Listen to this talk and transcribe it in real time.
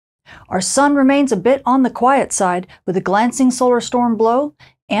Our sun remains a bit on the quiet side with a glancing solar storm blow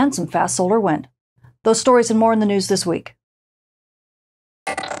and some fast solar wind. Those stories and more in the news this week.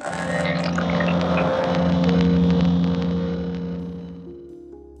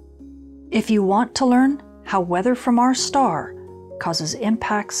 If you want to learn how weather from our star causes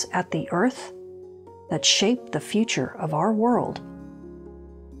impacts at the Earth that shape the future of our world,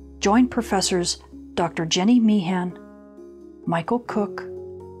 join Professors Dr. Jenny Meehan, Michael Cook,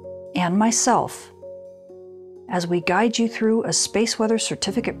 and myself as we guide you through a space weather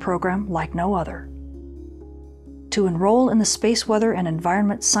certificate program like no other. To enroll in the Space Weather and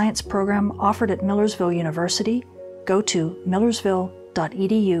Environment Science program offered at Millersville University, go to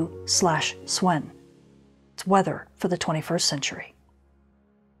millersville.edu/SWEN. It's weather for the 21st century.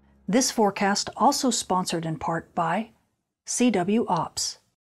 This forecast also sponsored in part by CW Ops.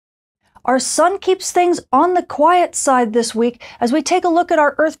 Our sun keeps things on the quiet side this week. As we take a look at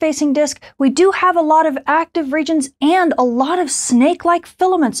our Earth-facing disk, we do have a lot of active regions and a lot of snake-like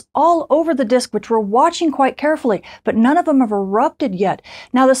filaments all over the disk, which we're watching quite carefully, but none of them have erupted yet.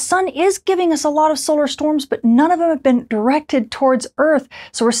 Now, the sun is giving us a lot of solar storms, but none of them have been directed towards Earth.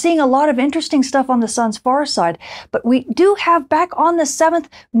 So we're seeing a lot of interesting stuff on the sun's far side. But we do have back on the 7th,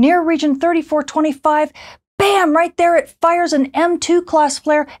 near region 3425, bam, right there it fires an M2 class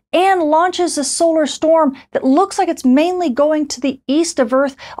flare and launches a solar storm that looks like it's mainly going to the east of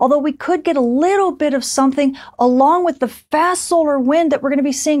Earth, although we could get a little bit of something along with the fast solar wind that we're going to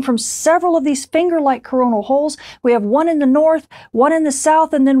be seeing from several of these finger-like coronal holes. We have one in the north, one in the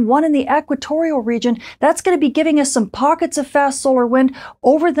south, and then one in the equatorial region. That's going to be giving us some pockets of fast solar wind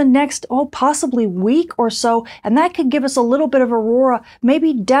over the next, possibly week or so, and that could give us a little bit of aurora,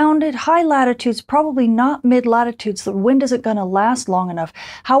 maybe down at high latitudes, probably not mid-latitudes. The wind isn't going to last long enough.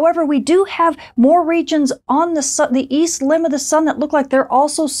 However, we do have more regions on the sun, the east limb of the sun, that look like they're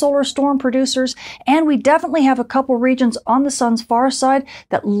also solar storm producers, and we definitely have a couple regions on the sun's far side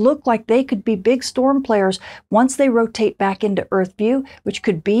that look like they could be big storm players once they rotate back into Earth view, which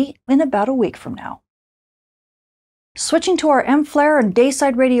could be in about a week from now. Switching to our M-flare and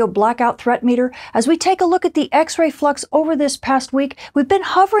dayside radio blackout threat meter, as we take a look at the X-ray flux over this past week, we've been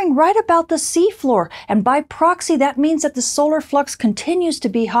hovering right about the seafloor, and by proxy that means that the solar flux continues to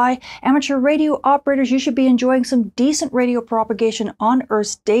be high. Amateur radio operators, you should be enjoying some decent radio propagation on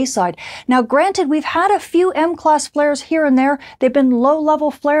Earth's dayside. Now granted, we've had a few M-class flares here and there. They've been low-level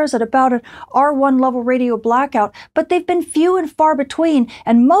flares at about an R1 level radio blackout, but they've been few and far between,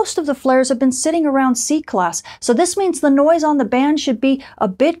 and most of the flares have been sitting around C-class. So this means the noise on the band should be a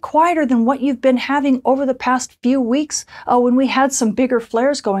bit quieter than what you've been having over the past few weeks when we had some bigger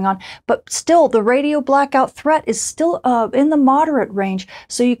flares going on. But still, the radio blackout threat is still in the moderate range,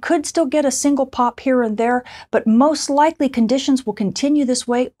 so you could still get a single pop here and there, but most likely conditions will continue this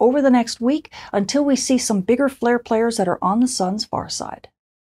way over the next week until we see some bigger flare players that are on the sun's far side.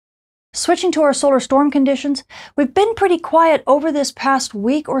 Switching to our solar storm conditions, we've been pretty quiet over this past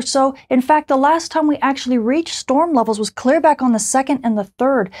week or so. In fact, the last time we actually reached storm levels was clear back on the 2nd and the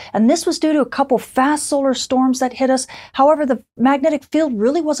 3rd, and this was due to a couple fast solar storms that hit us. However, the magnetic field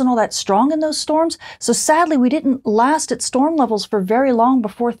really wasn't all that strong in those storms, so sadly we didn't last at storm levels for very long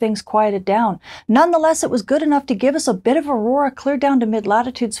before things quieted down. Nonetheless, it was good enough to give us a bit of aurora clear down to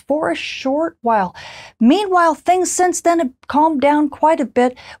mid-latitudes for a short while. Meanwhile, things since then have calmed down quite a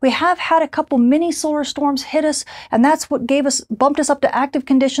bit. We have had a couple mini solar storms hit us, and that's what bumped us up to active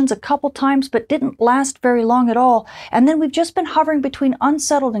conditions a couple times, but didn't last very long at all. And then we've just been hovering between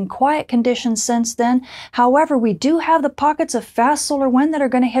unsettled and quiet conditions since then. However, we do have the pockets of fast solar wind that are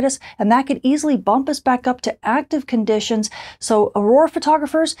going to hit us, and that could easily bump us back up to active conditions. So aurora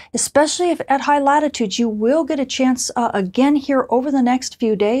photographers, especially if at high latitudes, you will get a chance again here over the next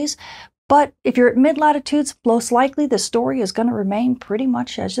few days. But if you're at mid-latitudes, most likely the story is going to remain pretty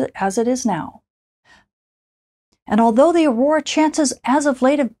much as it is now. And although the aurora chances as of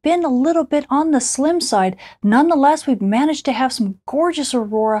late have been a little bit on the slim side, nonetheless we've managed to have some gorgeous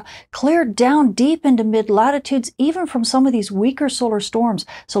aurora cleared down deep into mid-latitudes, even from some of these weaker solar storms.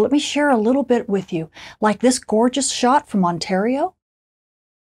 So let me share a little bit with you, like this gorgeous shot from Ontario.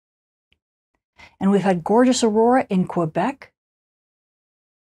 And we've had gorgeous aurora in Quebec.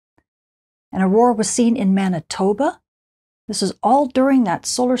 And aurora was seen in Manitoba. This is all during that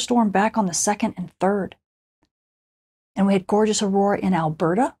solar storm back on the 2nd and 3rd. And we had gorgeous aurora in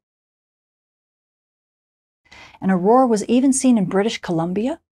Alberta. And aurora was even seen in British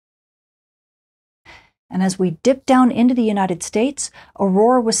Columbia. And as we dip down into the United States,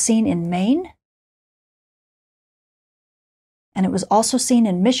 aurora was seen in Maine. And it was also seen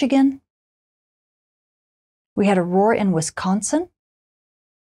in Michigan. We had aurora in Wisconsin.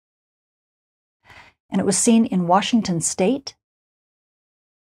 and it was seen in Washington State.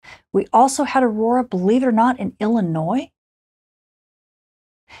 We also had Aurora, believe it or not, in Illinois,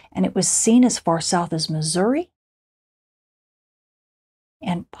 and it was seen as far south as Missouri,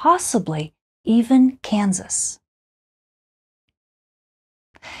 and possibly even Kansas.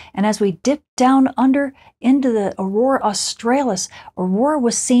 And as we dip down under into the Aurora Australis, Aurora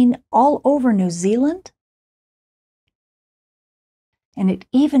was seen all over New Zealand, and it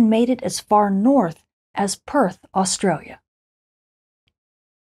even made it as far north as Perth, Australia.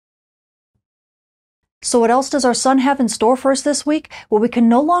 So what else does our sun have in store for us this week? Well, we can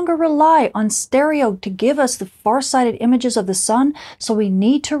no longer rely on stereo to give us the far-sighted images of the sun, so we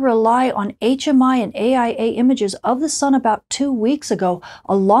need to rely on HMI and AIA images of the sun about 2 weeks ago,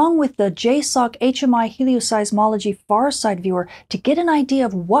 along with the JSOC HMI helioseismology Farside viewer to get an idea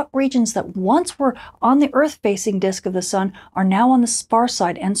of what regions that once were on the Earth-facing disk of the sun are now on the far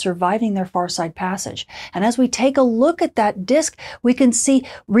side and surviving their far-side passage. And as we take a look at that disk, we can see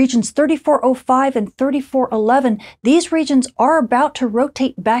regions 3405 and 3411, these regions are about to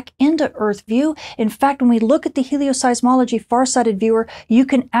rotate back into Earth view. In fact, when we look at the helioseismology far-sighted viewer, you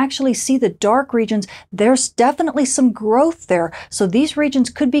can actually see the dark regions. There's definitely some growth there. So these regions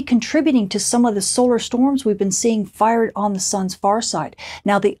could be contributing to some of the solar storms we've been seeing fired on the sun's far side.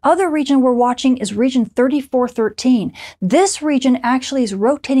 Now, the other region we're watching is region 3413. This region actually is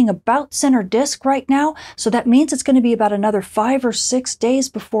rotating about center disk right now. So that means it's going to be about another 5 or 6 days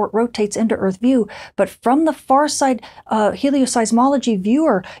before it rotates into Earth view. But from the far side helioseismology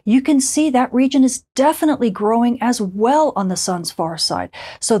viewer, you can see that region is definitely growing as well on the sun's far side.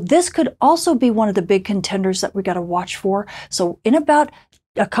 So this could also be one of the big contenders that we got to watch for. So in about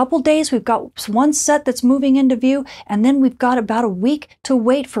a couple days, we've got one set that's moving into view, and then we've got about a week to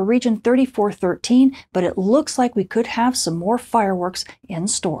wait for region 3413, but it looks like we could have some more fireworks in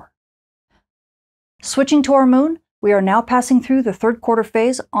store. Switching to our moon, we are now passing through the third quarter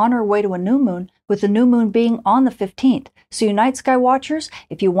phase on our way to a new moon, with the new moon being on the 15th. So you night sky watchers,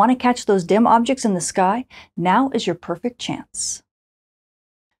 if you want to catch those dim objects in the sky, now is your perfect chance.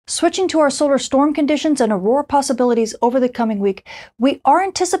 Switching to our solar storm conditions and aurora possibilities over the coming week, we are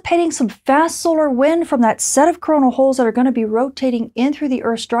anticipating some fast solar wind from that set of coronal holes that are going to be rotating in through the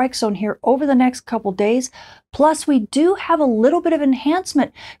Earth strike zone here over the next couple days. Plus, we do have a little bit of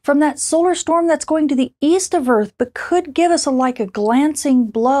enhancement from that solar storm that's going to the east of Earth, but could give us like a glancing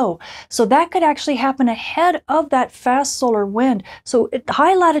blow. So that could actually happen ahead of that fast solar wind. So at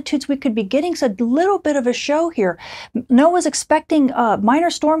high latitudes, we could be getting a little bit of a show here. NOAA's expecting minor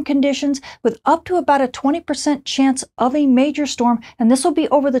storm conditions with up to about a 20% chance of a major storm, and this will be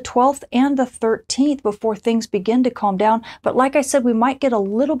over the 12th and the 13th before things begin to calm down. But like I said, we might get a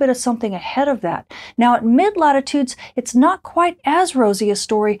little bit of something ahead of that. Now at mid-latitudes, it's not quite as rosy a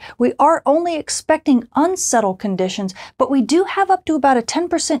story. We are only expecting unsettled conditions, but we do have up to about a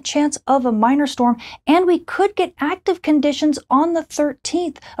 10% chance of a minor storm, and we could get active conditions on the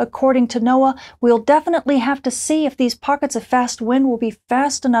 13th, according to NOAA. We'll definitely have to see if these pockets of fast wind will be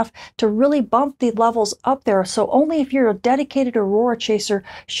fast enough to really bump the levels up there. So only if you're a dedicated aurora chaser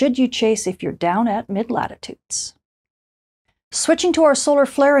should you chase if you're down at mid-latitudes. Switching to our solar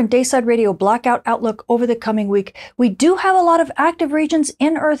flare and dayside radio blackout outlook over the coming week, we do have a lot of active regions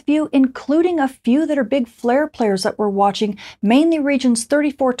in Earth view, including a few that are big flare players that we're watching, mainly regions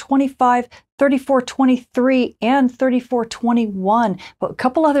 3425, 3423 and 3421, but a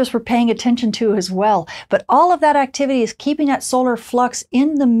couple others we're paying attention to as well. But all of that activity is keeping that solar flux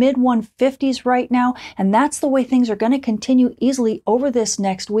in the mid-150s right now, and that's the way things are going to continue easily over this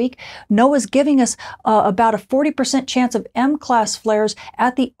next week. NOAA's giving us about a 40% chance of M-class flares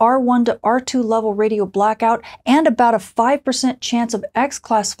at the R1 to R2 level radio blackout, and about a 5% chance of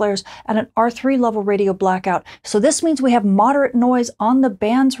X-class flares at an R3 level radio blackout. So this means we have moderate noise on the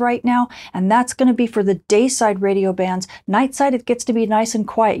bands right now, and that's going to be for the dayside radio bands. Nightside, it gets to be nice and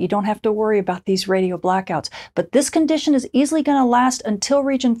quiet. You don't have to worry about these radio blackouts. But this condition is easily going to last until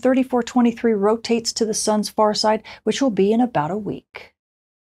region 3423 rotates to the sun's far side, which will be in about a week.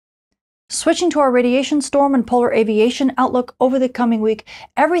 Switching to our radiation storm and polar aviation outlook over the coming week,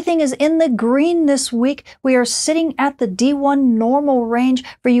 everything is in the green this week. We are sitting at the D1 normal range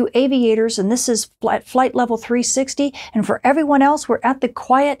for you aviators, and this is flight level 360. And for everyone else, we're at the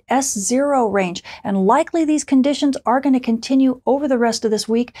quiet S0 range. And likely these conditions are going to continue over the rest of this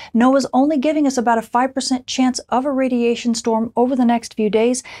week. NOAA's only giving us about a 5% chance of a radiation storm over the next few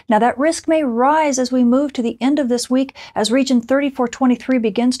days. Now that risk may rise as we move to the end of this week as region 3423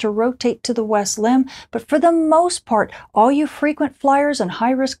 begins to rotate to the west limb, but for the most part, all you frequent flyers and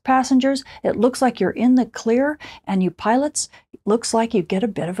high-risk passengers, it looks like you're in the clear, and you pilots, it looks like you get a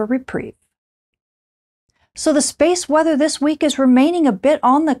bit of a reprieve. So the space weather this week is remaining a bit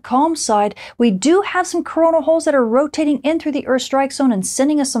on the calm side. We do have some coronal holes that are rotating in through the Earth strike zone and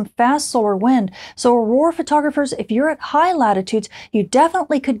sending us some fast solar wind. So aurora photographers, if you're at high latitudes, you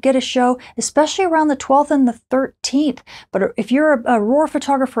definitely could get a show, especially around the 12th and the 13th. But if you're a aurora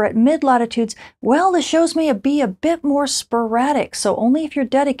photographer at mid-latitudes, well, the shows may be a bit more sporadic, so only if you're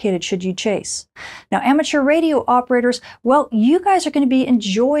dedicated should you chase. Now, amateur radio operators, well, you guys are going to be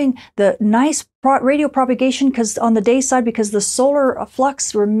enjoying the nice radio propagation because on the day side, because the solar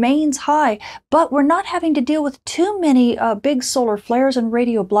flux remains high, but we're not having to deal with too many big solar flares and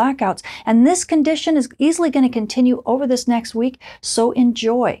radio blackouts. And this condition is easily going to continue over this next week, so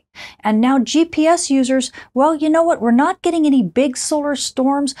enjoy. And now GPS users, well, you know what? We're not getting any big solar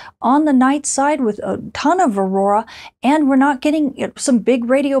storms on the night side with a ton of aurora, and we're not getting some big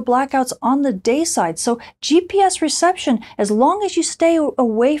radio blackouts on the day side. So GPS reception, as long as you stay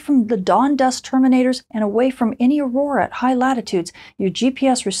away from the dawn dust terminators and away from any aurora at high latitudes, your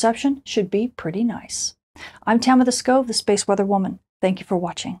GPS reception should be pretty nice. I'm Tamitha Scove, the Space Weather Woman. Thank you for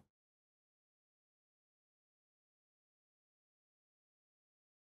watching.